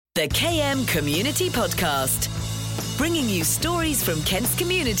The KM Community Podcast, bringing you stories from Kent's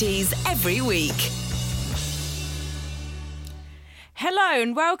communities every week. Hello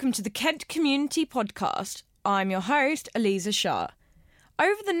and welcome to the Kent Community Podcast. I'm your host, Eliza Shah.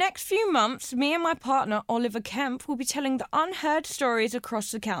 Over the next few months, me and my partner, Oliver Kemp, will be telling the unheard stories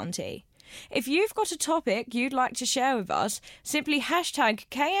across the county. If you've got a topic you'd like to share with us, simply hashtag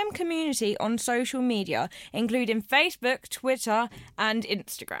KM Community on social media, including Facebook, Twitter and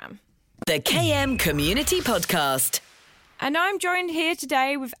Instagram. The KM Community Podcast. And I'm joined here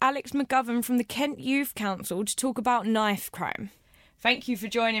today with Alex McGovern from the Kent Youth Council to talk about knife crime. Thank you for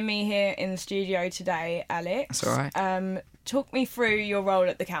joining me here in the studio today, Alex. That's all right. Talk me through your role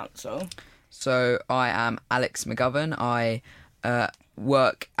at the council. So I am Alex McGovern. I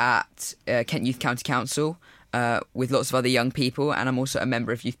work at Kent Youth County Council with lots of other young people, and I'm also a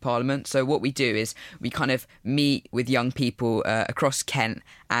member of Youth Parliament. So what we do is we kind of meet with young people across Kent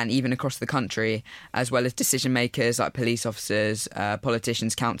and even across the country, as well as decision makers like police officers,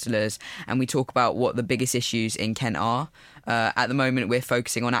 politicians, councillors, and we talk about what the biggest issues in Kent are. At the moment we're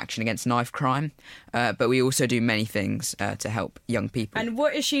focusing on action against knife crime, but we also do many things to help young people. And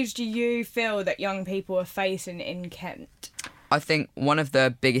what issues do you feel that young people are facing in Kent? I think one of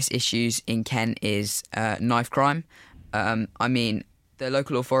the biggest issues in Kent is knife crime. I mean, the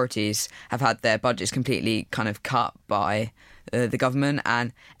local authorities have had their budgets completely kind of cut by the government,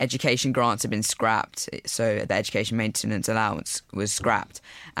 and education grants have been scrapped. So the education maintenance allowance was scrapped.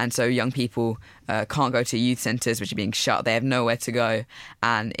 And so young people can't go to youth centres, which are being shut. They have nowhere to go.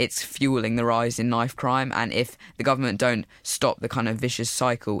 And it's fueling the rise in knife crime. And if the government don't stop the kind of vicious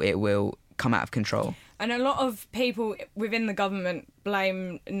cycle, it will come out of control. And a lot of people within the government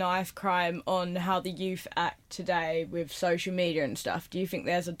blame knife crime on how the youth act today with social media and stuff. Do you think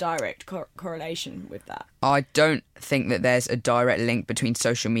there's a direct correlation with that? I don't think that there's a direct link between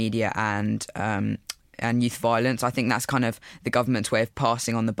social media and youth violence. I think that's kind of the government's way of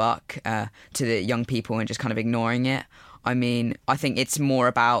passing on the buck to the young people and just kind of ignoring it. I mean, I think it's more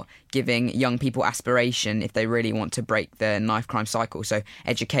about giving young people aspiration if they really want to break the knife crime cycle. So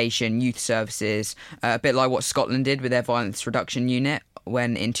education, youth services, a bit like what Scotland did with their violence reduction unit,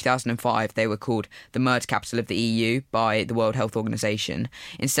 when in 2005 they were called the murder capital of the EU by the World Health Organization.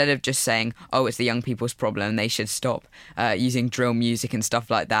 Instead of just saying, oh, it's the young people's problem, they should stop using drill music and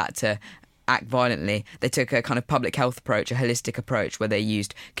stuff like that to act violently. They took a kind of public health approach, a holistic approach, where they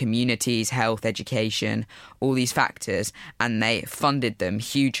used communities, health, education, all these factors, and they funded them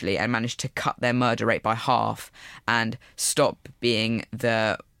hugely and managed to cut their murder rate by half and stop being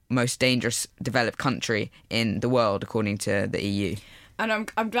the most dangerous developed country in the world, according to the EU.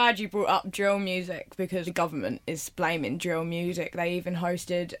 And I'm glad you brought up drill music, because the government is blaming drill music. They even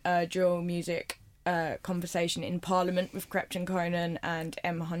hosted a drill music conversation in Parliament with Crepton Conan and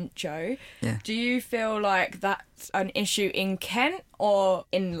M. Huncho. Yeah. Do you feel like that's an issue in Kent or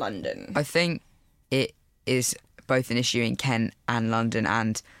in London? I think it is both an issue in Kent and London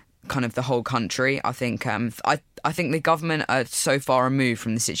and kind of the whole country. I think I think the government are so far removed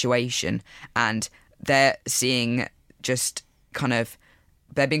from the situation, and they're seeing just kind of,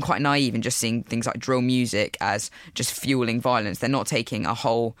 they're being quite naive and just seeing things like drill music as just fueling violence. They're not taking a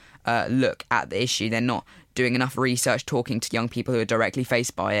whole look at the issue. They're not doing enough research, talking to young people who are directly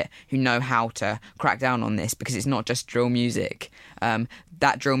faced by it, who know how to crack down on this, because it's not just drill music.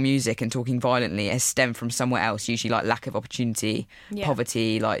 That drill music and talking violently has stemmed from somewhere else, usually like lack of opportunity,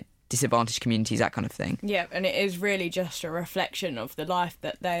 poverty, like disadvantaged communities, that kind of thing. Yeah, and it is really just a reflection of the life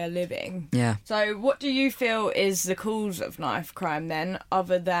that they are living. Yeah. So what do you feel is the cause of knife crime then,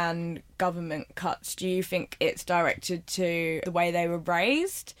 other than government cuts? Do you think it's directed to the way they were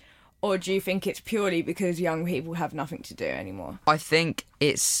raised, or do you think it's purely because young people have nothing to do anymore? I think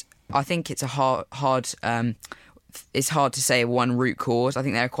it's a hard it's hard to say one root cause. I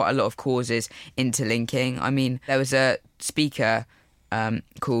think there are quite a lot of causes interlinking. I mean, there was a speaker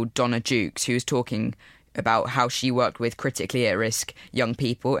called Donna Jukes, who was talking about how she worked with critically at risk young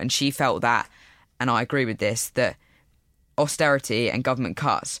people, and she felt that, and I agree with this, that austerity and government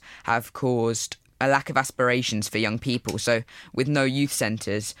cuts have caused a lack of aspirations for young people. So with no youth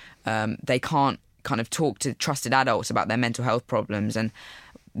centres, they can't kind of talk to trusted adults about their mental health problems, and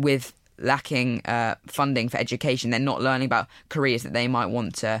with lacking funding for education, they're not learning about careers that they might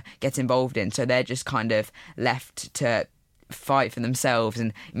want to get involved in. So they're just kind of left to fight for themselves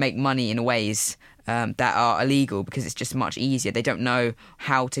and make money in ways that are illegal, because it's just much easier. They don't know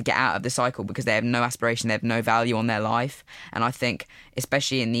how to get out of the cycle because they have no aspiration, they have no value on their life. And I think,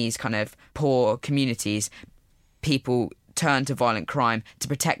 especially in these kind of poor communities, people turn to violent crime to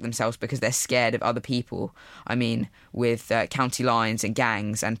protect themselves because they're scared of other people. I mean, with county lines and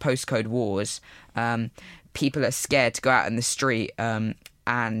gangs and postcode wars, people are scared to go out in the street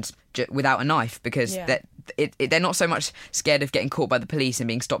and without a knife because they're not so much scared of getting caught by the police and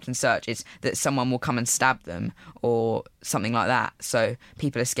being stopped and searched. It's that someone will come and stab them or something like that. So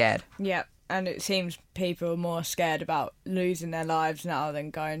people are scared. Yeah. And it seems people are more scared about losing their lives now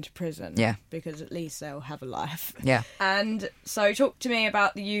than going to prison. Yeah. Because at least they'll have a life. Yeah. And so talk to me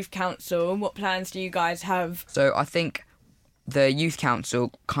about the Youth Council. What plans do you guys have? So I think the Youth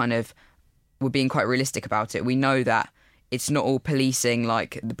Council we're being quite realistic about it. We know that it's not all policing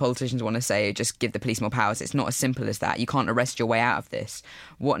like the politicians want to say, just give the police more powers. It's not as simple as that. You can't arrest your way out of this.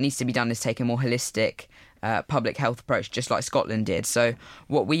 What needs to be done is take a more holistic public health approach, just like Scotland did. So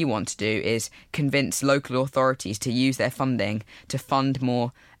what we want to do is convince local authorities to use their funding to fund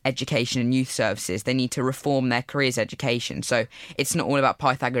more education and youth services. They need to reform their careers education. So it's not all about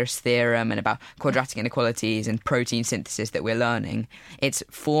Pythagoras theorem and about quadratic inequalities and protein synthesis that we're learning. It's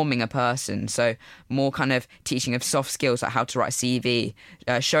forming a person. So more kind of teaching of soft skills, like how to write a CV,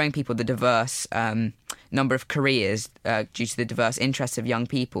 showing people the diverse number of careers due to the diverse interests of young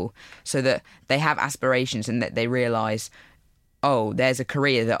people, so that they have aspirations and that they realise, oh, there's a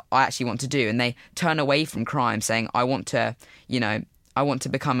career that I actually want to do, and they turn away from crime saying, I want to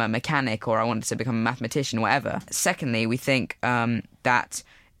become a mechanic, or I want to become a mathematician, whatever. Secondly, we think that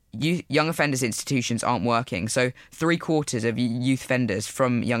young offenders institutions aren't working. So 3/4 of youth offenders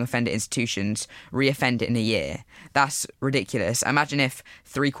from young offender institutions reoffend in a year. That's ridiculous. Imagine if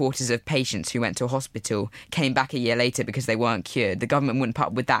 3/4 of patients who went to a hospital came back a year later because they weren't cured. The government wouldn't put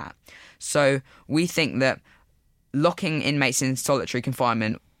up with that. So we think that locking inmates in solitary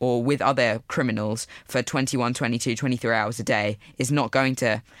confinement or with other criminals for 21, 22, 23 hours a day is not going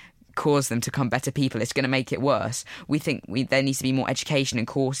to cause them to become better people. It's going to make it worse. We think there needs to be more education and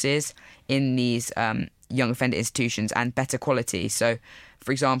courses in these young offender institutions and better quality. So,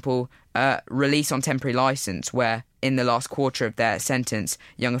 for example, release on temporary licence, where in the last quarter of their sentence,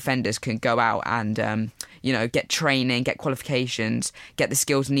 young offenders can go out and, get training, get qualifications, get the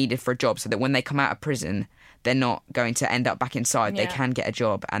skills needed for a job, so that when they come out of prison, they're not going to end up back inside. Yeah. They can get a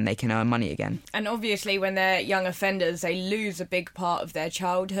job and they can earn money again. And obviously when they're young offenders, they lose a big part of their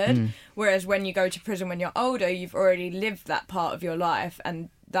childhood. Whereas when you go to prison when you're older, you've already lived that part of your life, and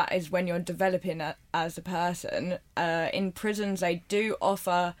that is when you're developing as a person. In prisons, they do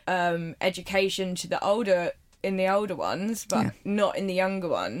offer education to the older ones, but not in the younger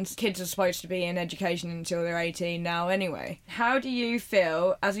ones. Kids are supposed to be in education until they're 18 now anyway. How do you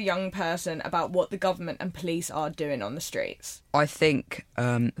feel as a young person about what the government and police are doing on the streets? I think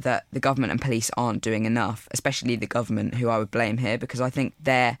that the government and police aren't doing enough, especially the government, who I would blame here, because I think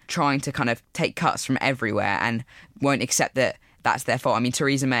they're trying to kind of take cuts from everywhere and won't accept that that's their fault. I mean,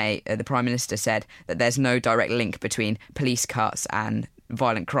 Theresa May, the Prime Minister, said that there's no direct link between police cuts and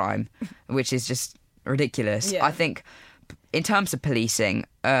violent crime, which is just ridiculous. I think in terms of policing,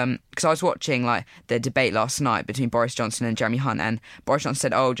 because I was watching the debate last night between Boris Johnson and Jeremy Hunt, and Boris Johnson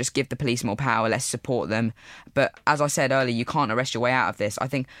said, oh, just give the police more power, let's support them. But as I said earlier, you can't arrest your way out of this. I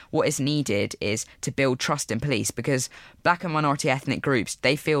think what is needed is to build trust in police, because black and minority ethnic groups,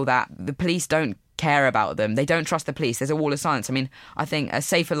 they feel that the police don't care about them. They don't trust the police. There's a wall of silence. I mean, I think a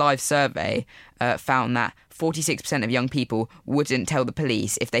Safer Lives survey found that 46% of young people wouldn't tell the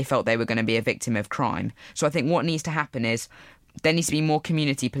police if they felt they were going to be a victim of crime. So I think what needs to happen is there needs to be more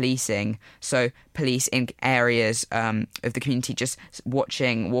community policing. So police in areas of the community just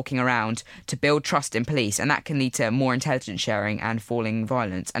walking around, to build trust in police. And that can lead to more intelligence sharing and falling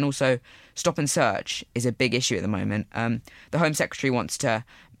violence. And also stop and search is a big issue at the moment. The Home Secretary wants to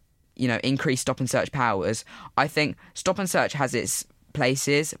increase stop and search powers. I think stop and search has its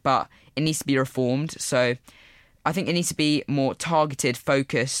places, but it needs to be reformed. So I think it needs to be more targeted,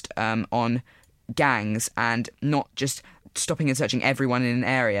 focused on gangs, and not just stopping and searching everyone in an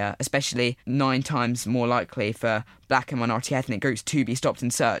area, especially 9 times more likely for black and minority ethnic groups to be stopped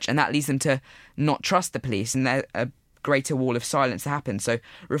and searched. And that leads them to not trust the police, and there's a greater wall of silence to happen. So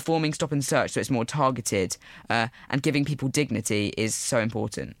reforming stop and search so it's more targeted and giving people dignity is so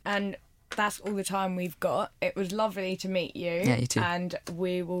important. And that's all the time we've got. It was lovely to meet you. Yeah, you too. And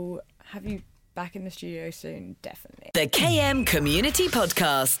we will have you back in the studio soon, definitely. The KM Community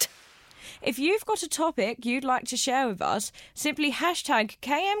Podcast. If you've got a topic you'd like to share with us, simply hashtag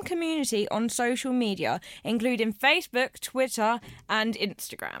KM Community on social media, including Facebook, Twitter and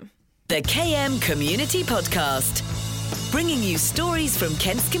Instagram. The KM Community Podcast, bringing you stories from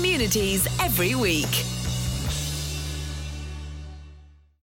Kent's communities every week.